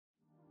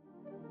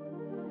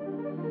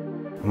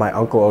My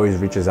uncle always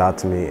reaches out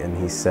to me and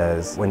he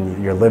says,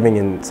 when you're living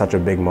in such a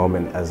big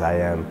moment as I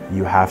am,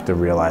 you have to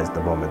realize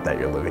the moment that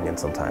you're living in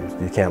sometimes.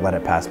 You can't let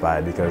it pass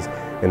by, because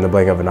in the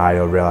blink of an eye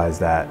you'll realize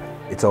that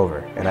it's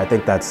over. And I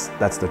think that's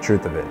the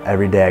truth of it.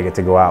 Every day I get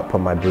to go out,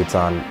 put my boots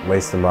on,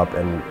 lace them up,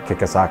 and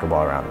kick a soccer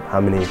ball around. How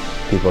many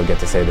people get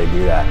to say they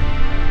do that?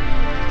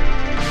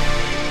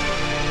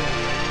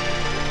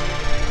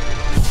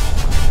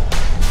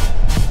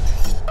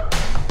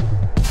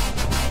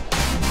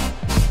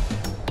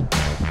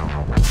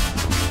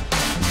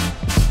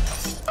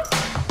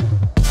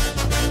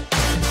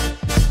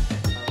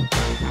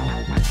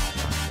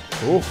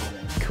 Ooh,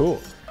 cool.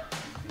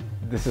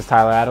 This is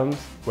Tyler Adams.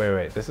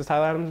 Wait, this is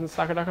Tyler Adams in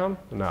SOCCER.COM?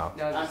 No.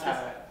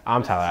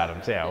 I'm Tyler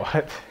Adams, yeah,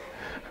 what?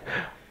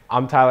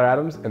 I'm Tyler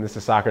Adams, and this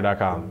is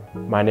SOCCER.COM.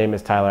 My name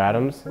is Tyler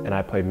Adams, and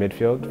I play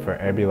midfield for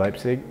RB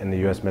Leipzig and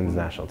the US men's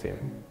national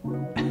team.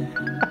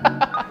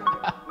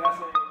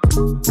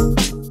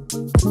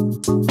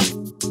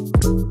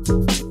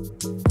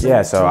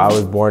 Yeah, so I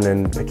was born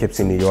in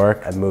Poughkeepsie, New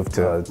York. I moved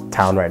to a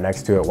town right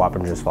next to it,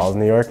 Wappinger Falls,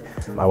 New York.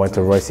 I went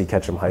to Royce C.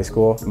 Ketchum High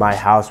School. My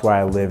house where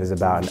I live is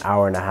about an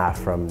hour and a half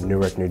from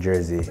Newark, New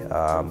Jersey,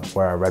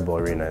 where our Red Bull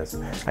Arena is.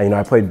 And,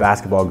 I played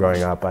basketball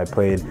growing up. I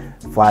played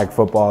flag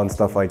football and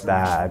stuff like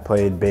that. I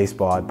played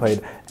baseball. I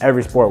played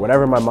every sport.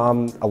 Whatever my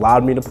mom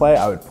allowed me to play,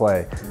 I would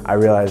play. I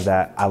realized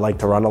that I like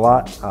to run a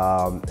lot.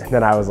 And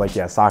then I was like,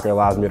 yeah, soccer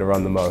allows me to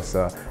run the most,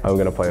 so I'm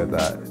gonna play with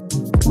that.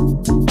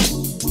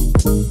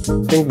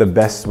 I think the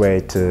best way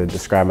to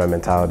describe my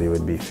mentality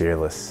would be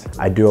fearless.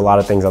 I do a lot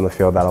of things on the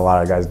field that a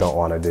lot of guys don't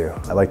want to do.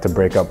 I like to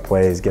break up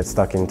plays, get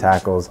stuck in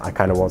tackles. I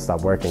kind of won't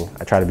stop working.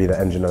 I try to be the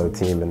engine of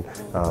the team,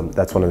 and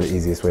that's one of the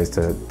easiest ways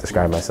to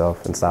describe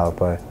myself and style of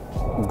play.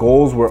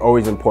 Goals were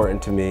always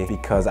important to me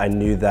because I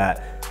knew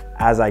that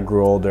as I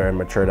grew older and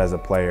matured as a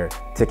player,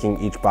 ticking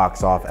each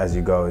box off as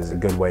you go is a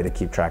good way to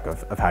keep track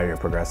of how you're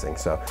progressing.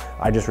 So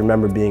I just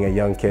remember being a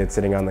young kid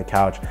sitting on the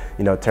couch,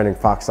 turning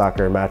Fox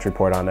Soccer Match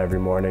Report on every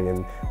morning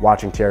and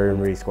watching Thierry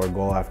Henry score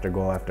goal after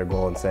goal after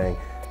goal and saying,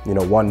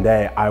 one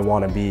day I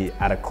want to be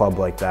at a club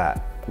like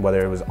that,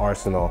 whether it was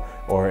Arsenal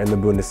or in the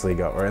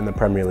Bundesliga or in the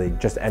Premier League,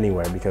 just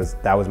anywhere, because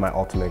that was my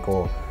ultimate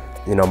goal.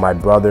 My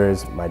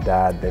brothers, my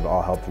dad, they've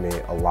all helped me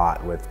a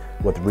lot with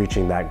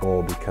reaching that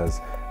goal because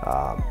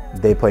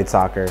they played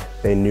soccer.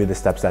 They knew the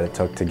steps that it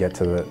took to get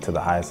to the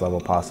highest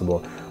level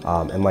possible.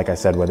 And like I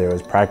said, whether it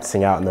was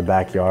practicing out in the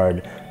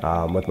backyard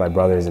with my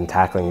brothers and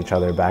tackling each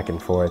other back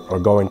and forth, or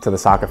going to the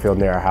soccer field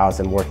near our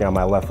house and working on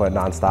my left foot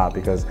nonstop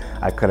because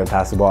I couldn't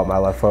pass the ball with my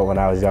left foot when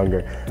I was younger.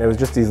 It was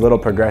just these little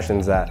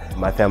progressions that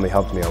my family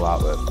helped me a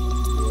lot with.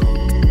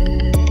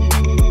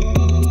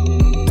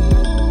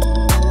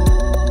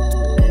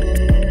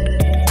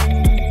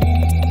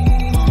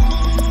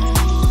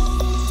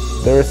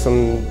 There were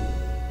some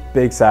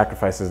big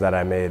sacrifices that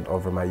I made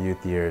over my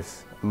youth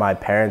years. My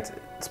parents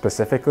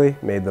specifically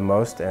made the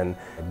most, and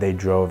they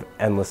drove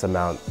endless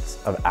amounts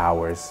of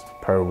hours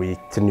per week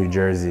to New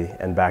Jersey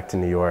and back to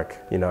New York.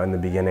 In the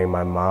beginning,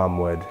 my mom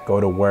would go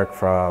to work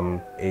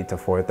from 8 to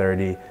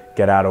 4:30,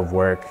 get out of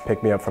work,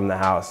 pick me up from the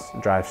house,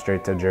 drive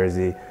straight to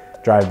Jersey,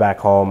 drive back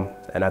home.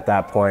 And at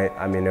that point,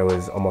 it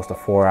was almost a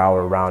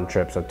 4-hour round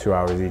trip, so 2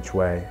 hours each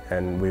way.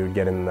 And we would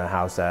get in the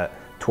house at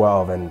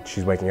 12 and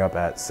she's waking up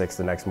at 6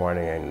 the next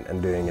morning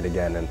and doing it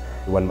again. And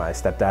when my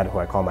stepdad, who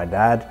I call my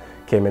dad,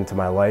 came into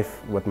my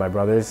life with my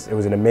brothers, it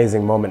was an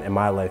amazing moment in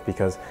my life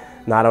because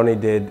not only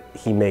did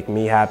he make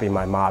me happy,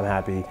 my mom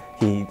happy,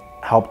 he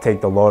helped take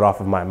the load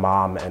off of my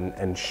mom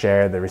and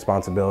share the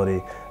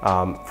responsibility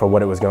for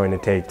what it was going to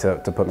take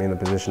to put me in the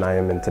position I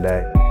am in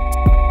today.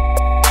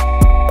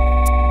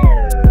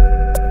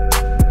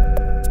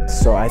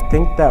 So I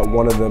think that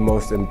one of the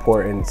most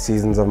important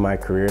seasons of my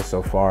career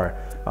so far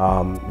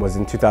was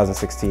in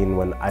 2016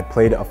 when I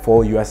played a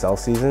full USL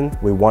season.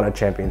 We won a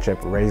championship,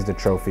 raised a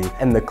trophy,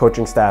 and the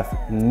coaching staff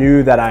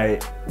knew that I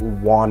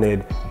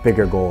wanted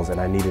bigger goals and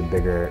I needed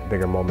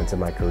bigger moments in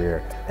my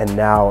career. And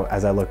now,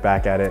 as I look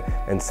back at it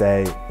and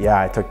say,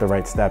 yeah, I took the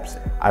right steps.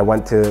 I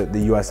went to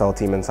the USL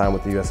team and signed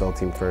with the USL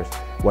team first.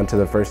 Went to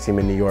the first team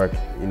in New York,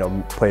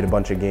 played a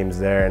bunch of games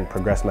there and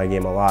progressed my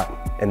game a lot.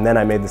 And then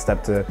I made the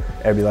step to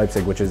RB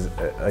Leipzig, which is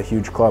a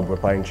huge club. We're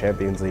playing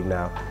Champions League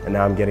now. And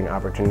now I'm getting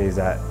opportunities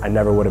that I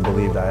never would have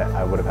believed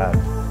I would have had.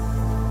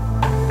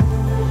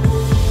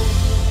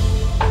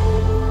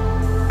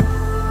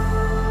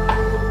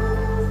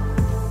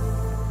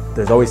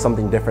 There's always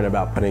something different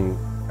about putting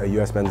a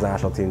US men's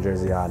national team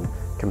jersey on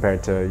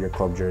compared to your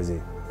club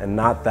jersey. And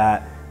not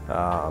that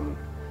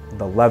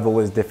the level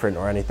is different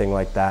or anything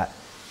like that.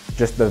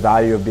 Just the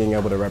value of being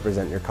able to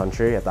represent your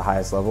country at the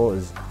highest level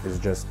is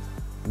just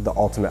the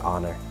ultimate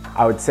honor.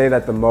 I would say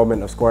that the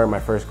moment of scoring my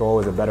first goal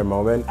was a better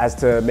moment as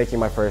to making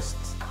my first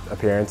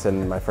appearance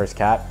and my first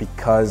cap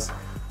because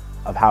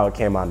of how it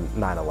came on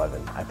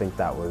 9/11. I think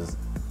that was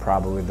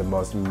probably the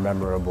most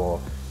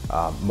memorable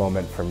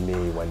moment for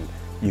me, when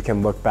you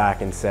can look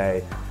back and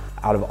say,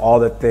 out of all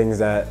the things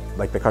that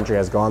the country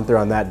has gone through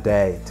on that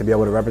day, to be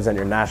able to represent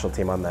your national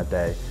team on that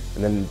day,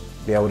 and then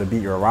be able to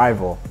beat your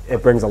rival,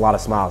 it brings a lot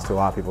of smiles to a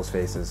lot of people's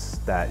faces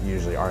that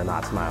usually are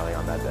not smiling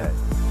on that day.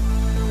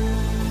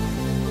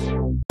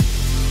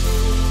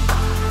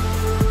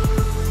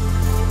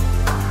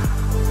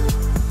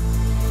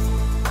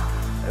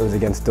 It was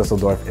against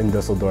Düsseldorf, in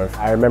Düsseldorf.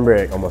 I remember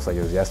it almost like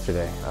it was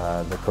yesterday.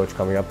 The coach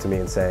coming up to me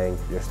and saying,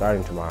 "You're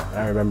starting tomorrow." And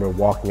I remember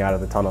walking out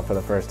of the tunnel for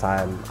the first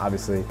time,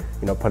 obviously,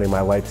 putting my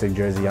Leipzig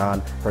jersey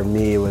on. For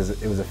me, it was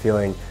a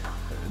feeling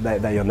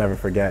that you'll never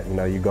forget.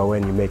 You go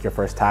in, you make your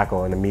first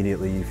tackle, and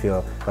immediately you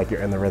feel like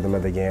you're in the rhythm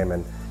of the game.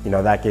 And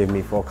that gave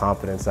me full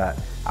confidence that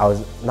I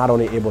was not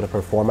only able to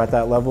perform at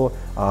that level,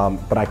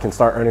 but I can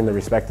start earning the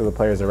respect of the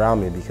players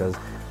around me because,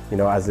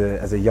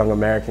 as a young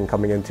American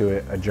coming into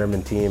a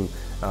German team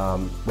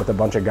with a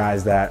bunch of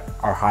guys that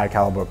are high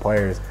caliber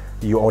players,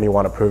 you only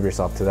want to prove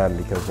yourself to them,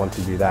 because once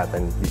you do that,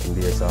 then you can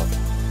be yourself.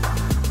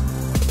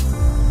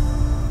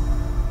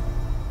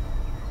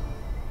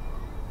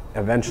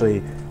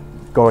 Eventually,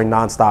 going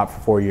nonstop for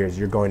 4 years,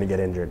 you're going to get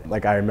injured.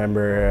 Like, I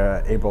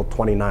remember April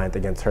 29th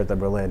against Hertha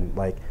Berlin,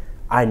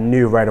 I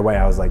knew right away,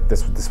 I was like,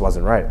 this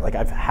wasn't right.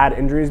 I've had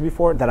injuries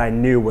before that I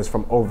knew was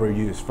from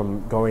overuse,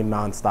 from going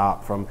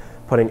nonstop, from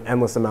putting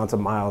endless amounts of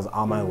miles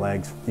on my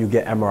legs. You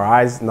get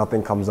MRIs,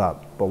 nothing comes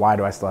up, but why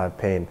do I still have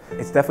pain?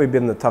 It's definitely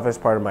been the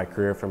toughest part of my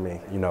career for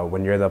me.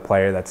 When you're the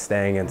player that's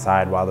staying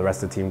inside while the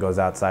rest of the team goes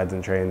outside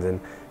and trains, and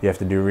you have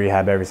to do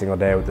rehab every single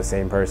day with the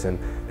same person.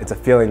 It's a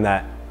feeling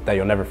that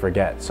you'll never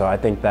forget. So I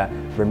think that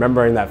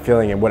remembering that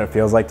feeling and what it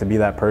feels like to be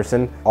that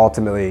person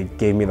ultimately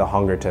gave me the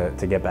hunger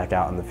to get back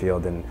out in the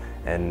field and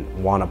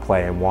want to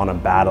play and want to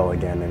battle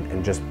again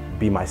and just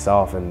be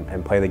myself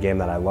and play the game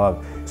that I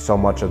love. So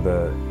much of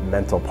the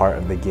mental part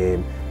of the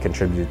game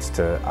contributes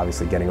to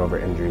obviously getting over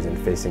injuries and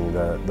facing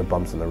the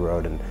bumps in the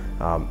road. And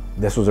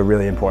this was a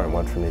really important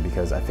one for me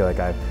because I feel like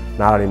I've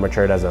not only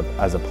matured as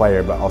a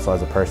player, but also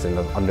as a person,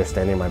 of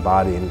understanding my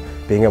body and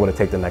being able to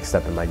take the next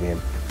step in my game.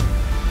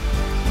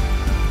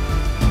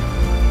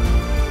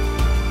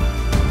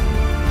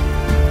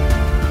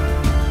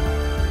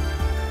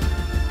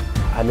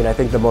 I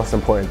think the most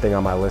important thing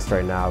on my list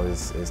right now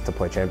is to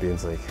play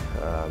Champions League.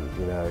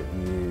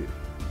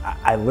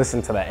 I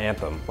listen to the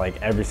anthem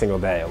every single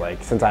day.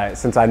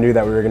 Since I knew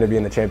that we were going to be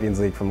in the Champions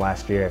League from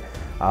last year,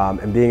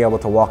 and being able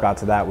to walk out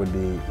to that would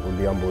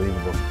be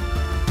unbelievable.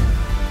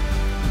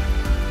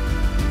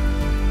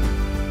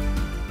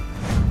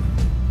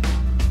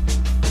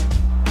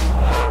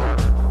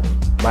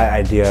 My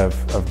idea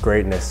of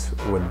greatness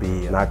would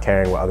be not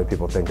caring what other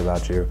people think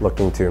about you,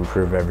 looking to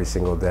improve every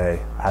single day,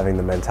 having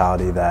the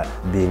mentality that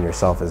being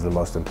yourself is the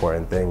most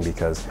important thing,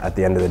 because at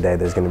the end of the day,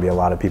 there's going to be a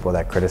lot of people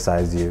that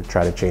criticize you,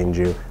 try to change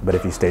you, but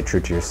if you stay true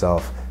to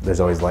yourself, there's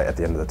always light at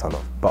the end of the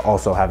tunnel. But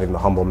also having the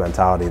humble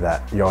mentality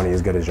that you're only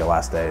as good as your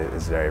last day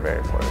is very, very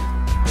important.